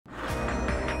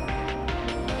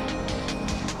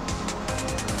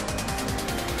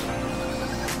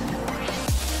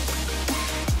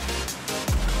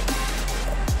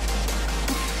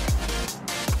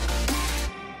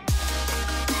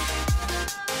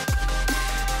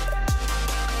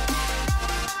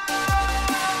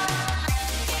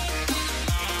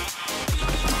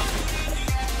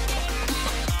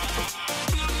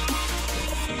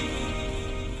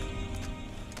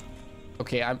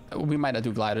Okay, we might not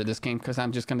do glider this game because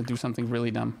I'm just gonna do something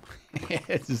really dumb.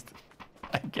 It's just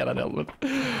I cannot help it.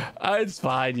 It's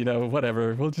fine, you know,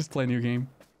 whatever. We'll just play a new game.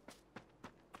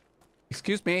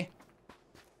 Excuse me.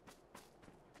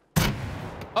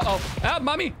 Uh-oh. Ah,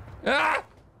 mommy. Ah!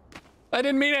 I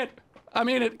didn't mean it. I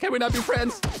mean it. Can we not be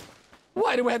friends?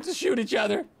 Why do we have to shoot each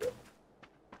other?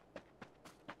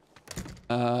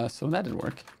 So that didn't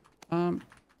work.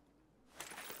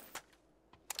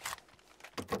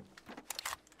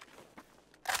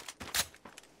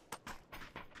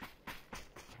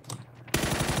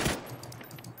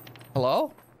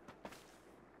 Hello?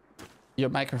 Your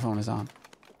microphone is on,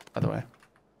 by the way.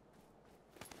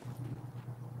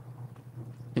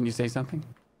 Can you say something?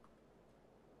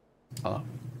 Hello?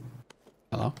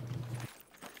 Hello?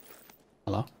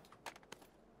 Hello?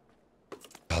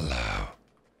 Hello.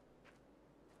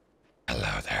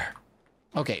 Hello there.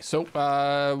 Okay, so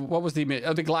what was the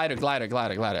glider?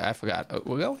 I forgot.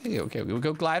 We'll go. Okay, we'll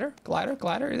go glider.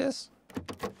 It is.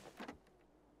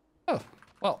 Oh,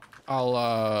 well,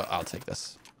 I'll take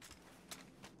this.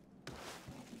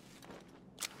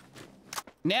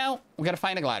 Now we gotta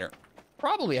find a glider.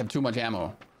 Probably have too much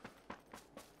ammo.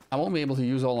 I won't be able to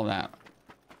use all of that.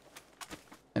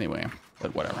 Anyway,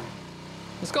 but whatever.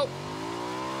 Let's go.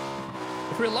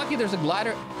 If we're lucky, there's a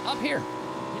glider up here.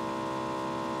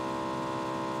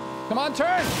 Come on,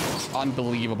 turn!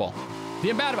 Unbelievable.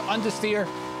 The amount of understeer.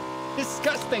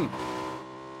 Disgusting.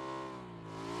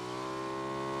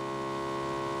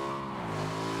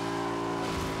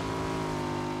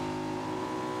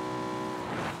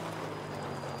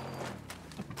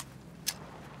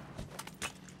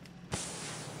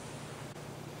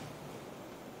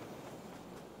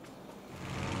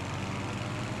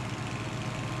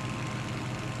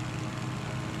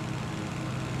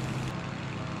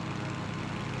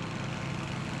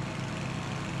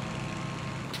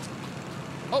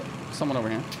 Someone over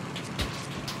here.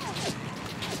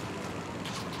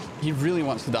 He really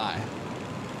wants to die.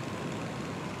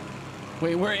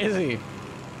 Wait, where is he?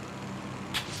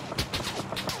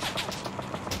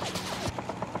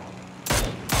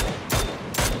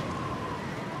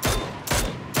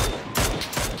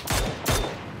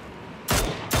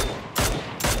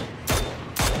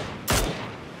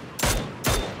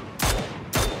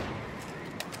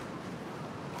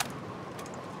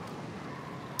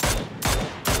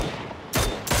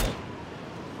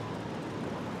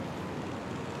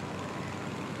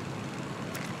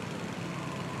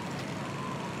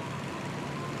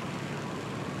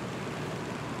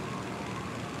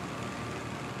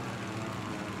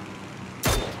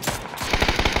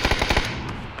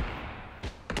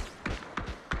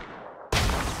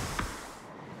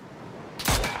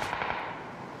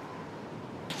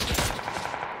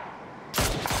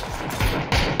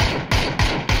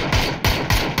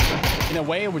 In a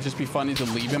way, it would just be funny to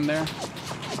leave him there.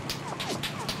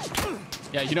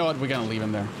 Yeah, you know what? We're gonna leave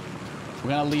him there.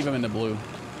 We're gonna leave him in the blue.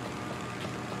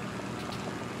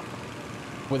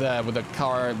 With a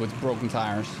car with broken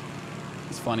tires.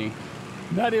 It's funny.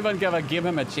 Not even gonna give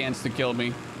him a chance to kill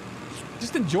me.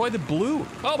 Just enjoy the blue.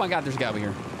 Oh my god, there's a guy over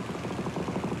here.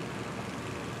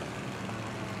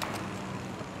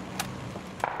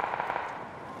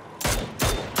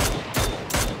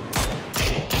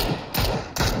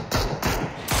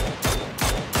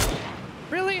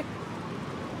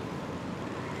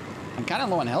 Kind of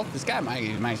low on health. This guy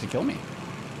might actually kill me.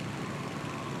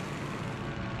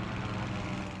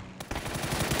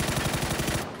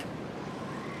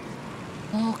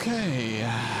 Okay.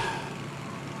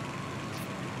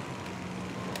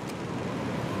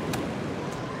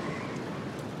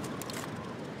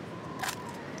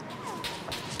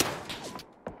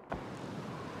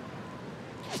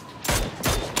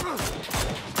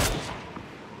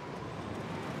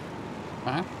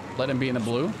 Let him be in the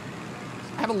blue.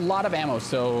 I have a lot of ammo,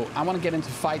 so I want to get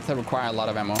into fights that require a lot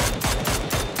of ammo.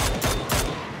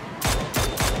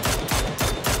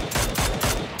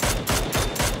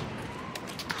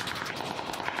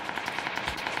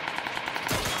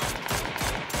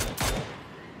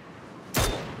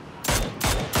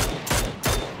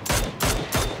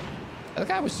 That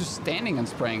guy was just standing and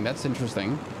spraying. That's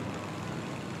interesting.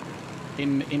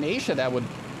 In Asia, that would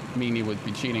mean he would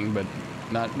be cheating, but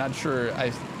not sure.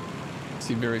 I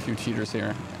see very few cheaters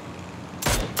here.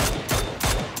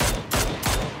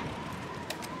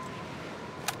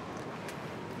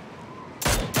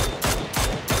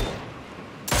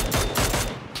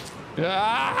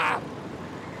 Ah!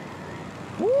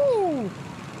 Woo!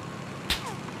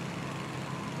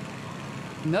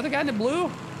 Another guy in the blue?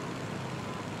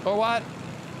 Or what?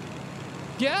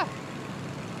 Yeah.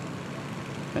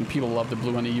 And people love the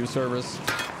blue on EU servers.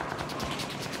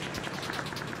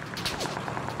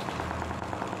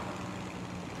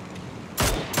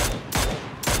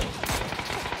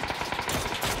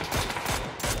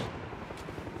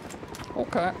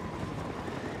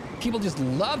 People just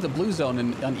love the blue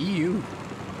zone on EU.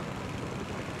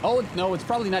 Oh no, it's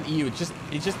probably not EU. It's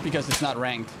just because it's not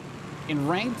ranked. In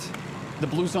ranked, the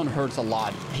blue zone hurts a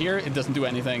lot. Here, it doesn't do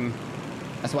anything.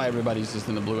 That's why everybody's just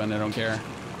in the blue and they don't care.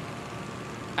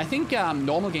 I think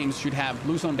normal games should have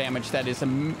blue zone damage that is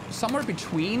somewhere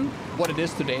between what it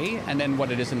is today and then what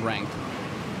it is in ranked.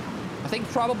 I think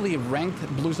probably ranked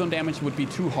blue zone damage would be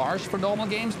too harsh for normal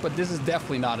games, but this is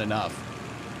definitely not enough.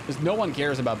 Because no one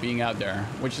cares about being out there,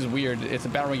 which is weird. It's a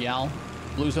battle royale.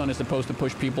 Blue zone is supposed to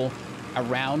push people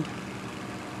around.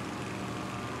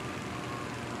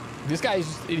 This guy,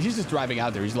 he's just driving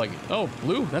out there. He's like, oh,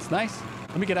 blue, that's nice.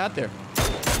 Let me get out there.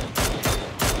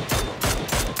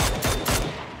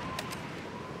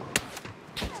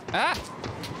 Ah!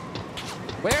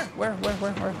 Where?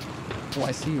 Oh,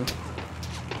 I see you.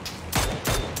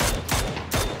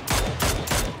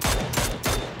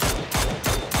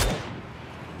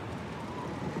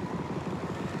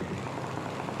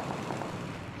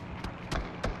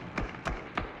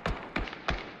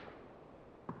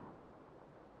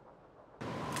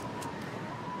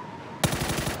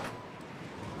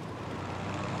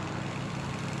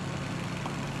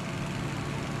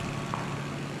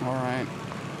 All right.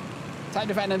 Time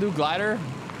to find a new glider.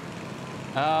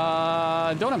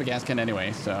 Don't have a gas can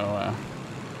anyway, so.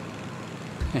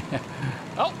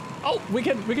 Oh, we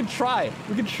can try.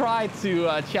 We can try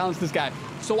to challenge this guy.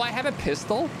 So I have a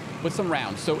pistol with some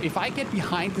rounds. So if I get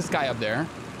behind this guy up there,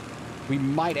 we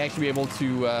might actually be able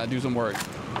to do some work.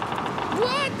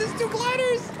 What? There's two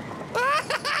gliders.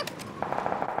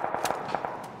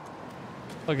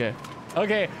 Okay.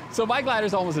 Okay, so my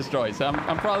glider's almost destroyed, so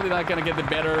I'm probably not gonna get the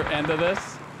better end of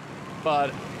this,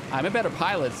 but I'm a better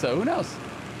pilot, so who knows?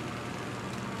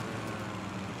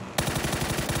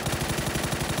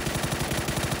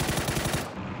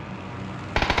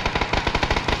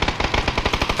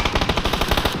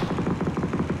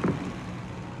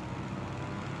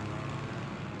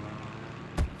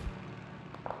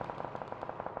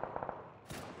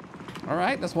 All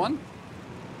right, that's one.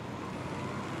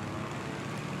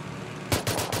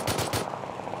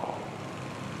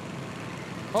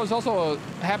 Oh, it's also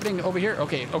happening over here.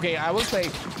 Okay, I will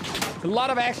say a lot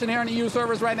of action here on EU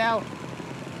servers right now.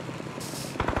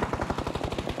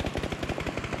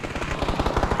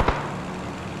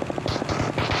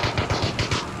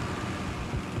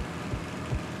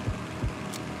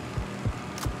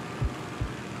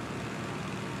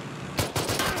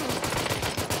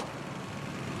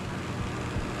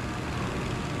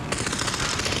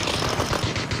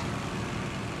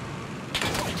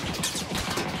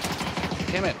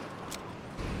 Damn it.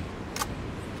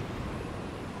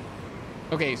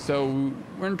 Okay, so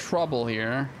we're in trouble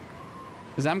here.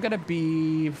 Because I'm going to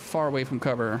be far away from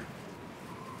cover.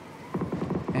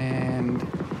 And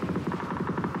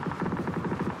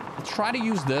I'll try to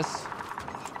use this.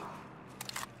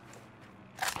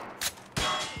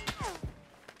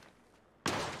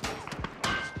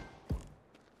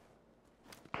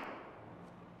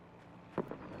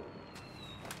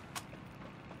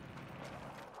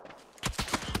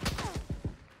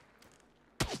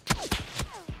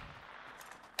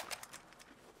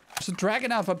 There's a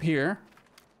dragon elf up here.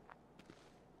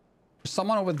 There's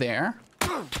someone over there.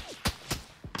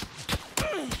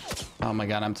 Oh my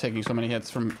god, I'm taking so many hits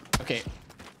from... Okay.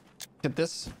 Hit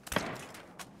this.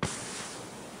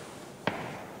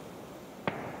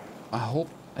 I hope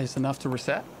it's enough to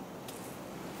reset.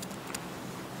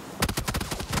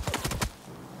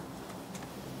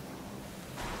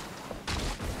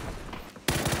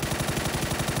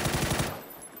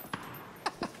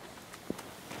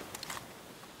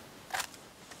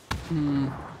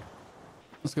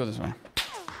 Let's go this way.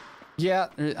 Yeah,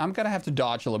 I'm gonna have to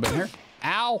dodge a little bit here.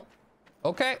 Ow!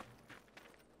 Okay.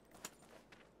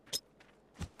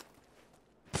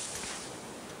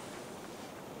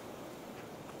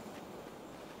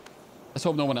 Let's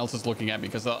hope no one else is looking at me,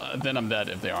 because then I'm dead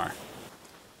if they are.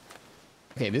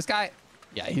 Okay, this guy,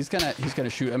 yeah, he's gonna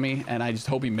shoot at me, and I just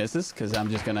hope he misses, because I'm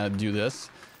just gonna do this,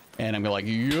 and I'm gonna like,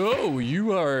 yo,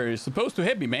 you are supposed to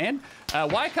hit me, man.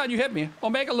 Why can't you hit me?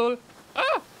 Omega lol.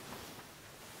 Ah!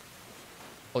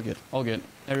 All good, all good.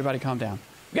 Everybody calm down.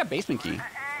 We got basement key.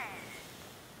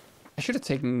 I should have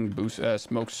taken boost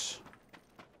smokes,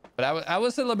 but I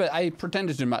was a little bit. I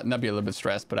pretended to not be a little bit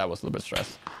stressed, but I was a little bit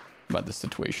stressed about the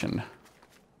situation.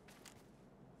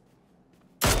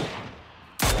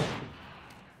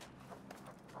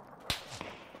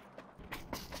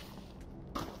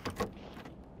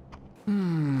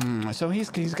 So he's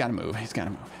got to move. He's got to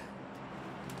move.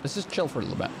 Let's just chill for a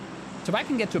little bit. So if I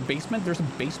can get to a basement, there's a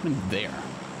basement there.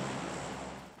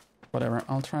 Whatever.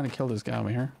 I'll try to kill this guy over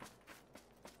here.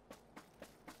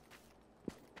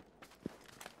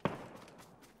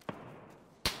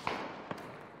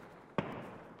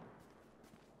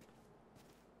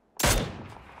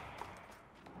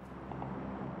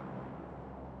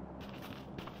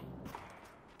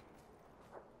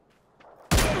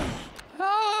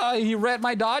 he read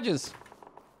my dodges.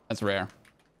 That's rare.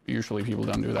 Usually people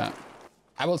don't do that.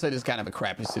 I will say this is kind of a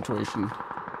crappy situation.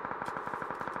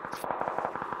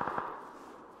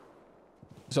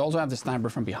 So also have the sniper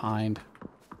from behind.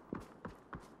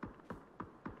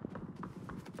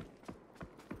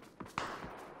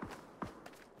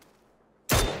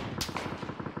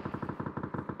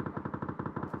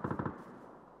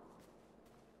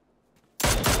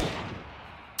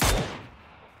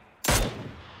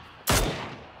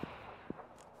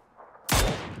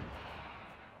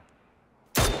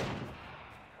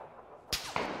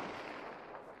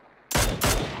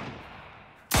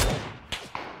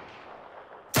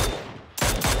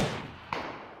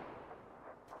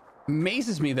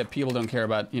 Amazes me that people don't care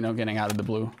about, you know, getting out of the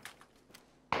blue.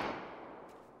 Am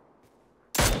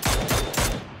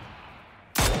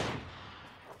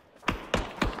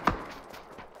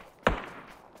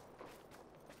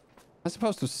I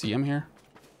supposed to see him here?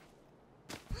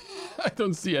 I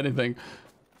don't see anything.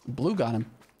 Blue got him.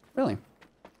 Really?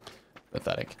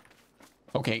 Pathetic.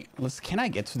 Okay, can I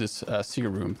get to this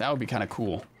secret room? That would be kind of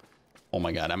cool. Oh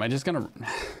my god, am I just gonna...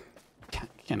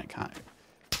 Can I?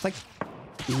 It's like...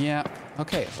 Yeah,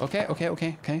 okay.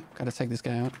 Gotta take this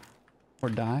guy out. Or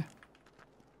die.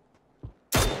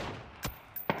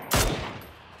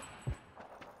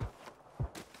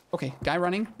 Okay, guy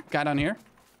running. Guy down here.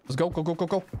 Let's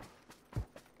go.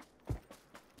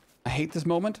 I hate this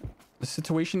moment. The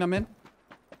situation I'm in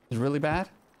is really bad.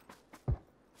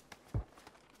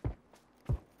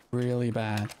 Really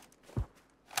bad.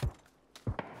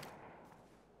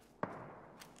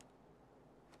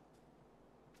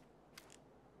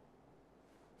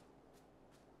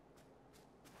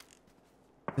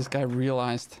 This guy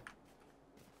realized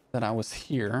that I was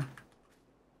here.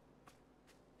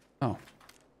 Oh.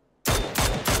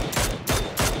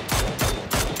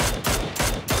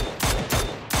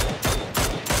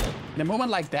 In a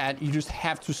moment like that, you just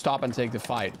have to stop and take the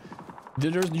fight.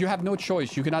 You have no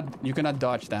choice. You cannot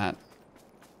dodge that.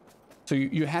 So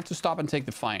you have to stop and take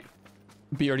the fight.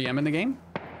 BRDM in the game.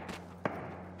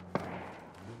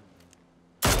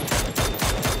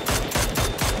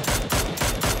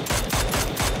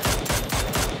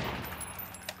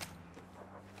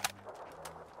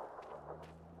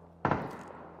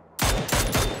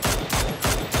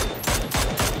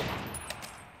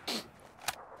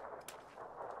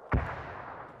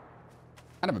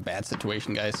 Kind of a bad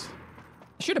situation, guys.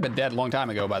 I should have been dead a long time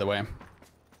ago, by the way.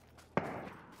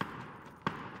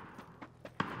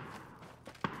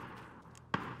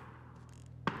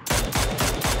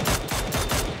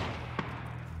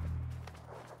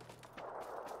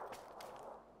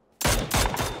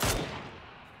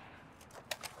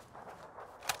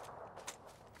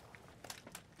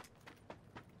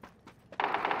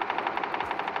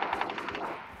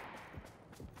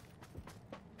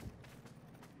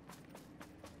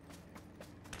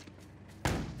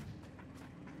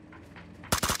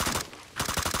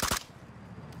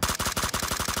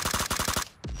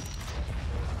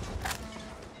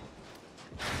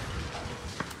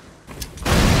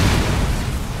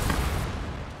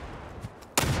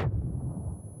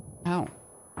 Ow.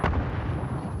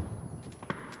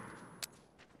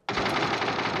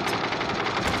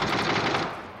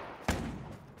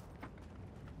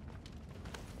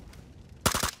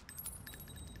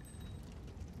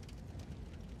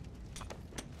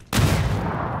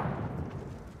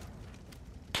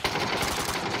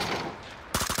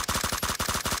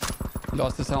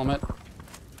 Lost his helmet.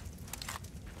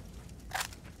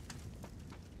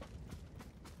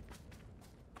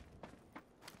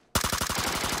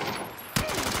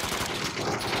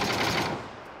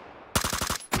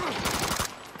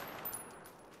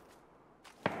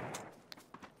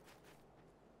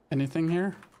 Anything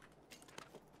here?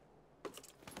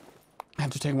 I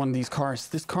have to take one of these cars.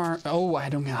 This car... Oh, I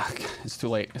don't... It's too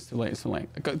late. It's too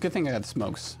late. Good thing I got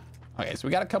smokes. Okay, so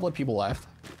we got a couple of people left.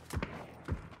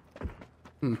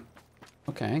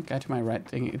 Okay, guy to my right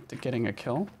getting a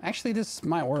kill. Actually, this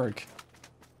might work.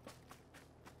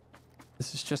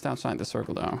 This is just outside the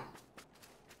circle, though.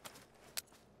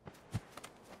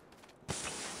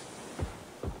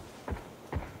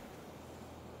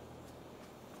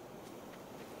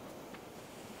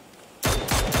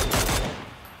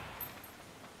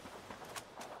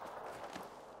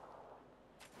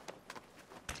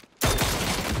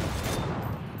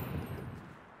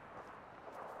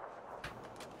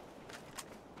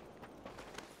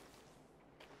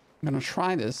 I'm gonna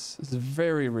try this. It's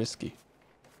very risky.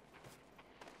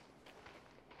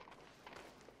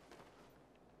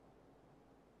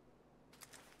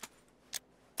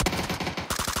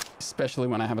 Especially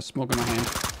when I have a smoke in my hand.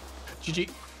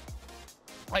 GG.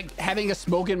 Like having a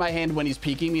smoke in my hand when he's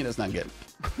peeking me, that's not good.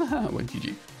 When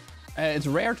GG. It's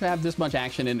rare to have this much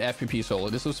action in FPP solo.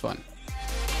 This was fun.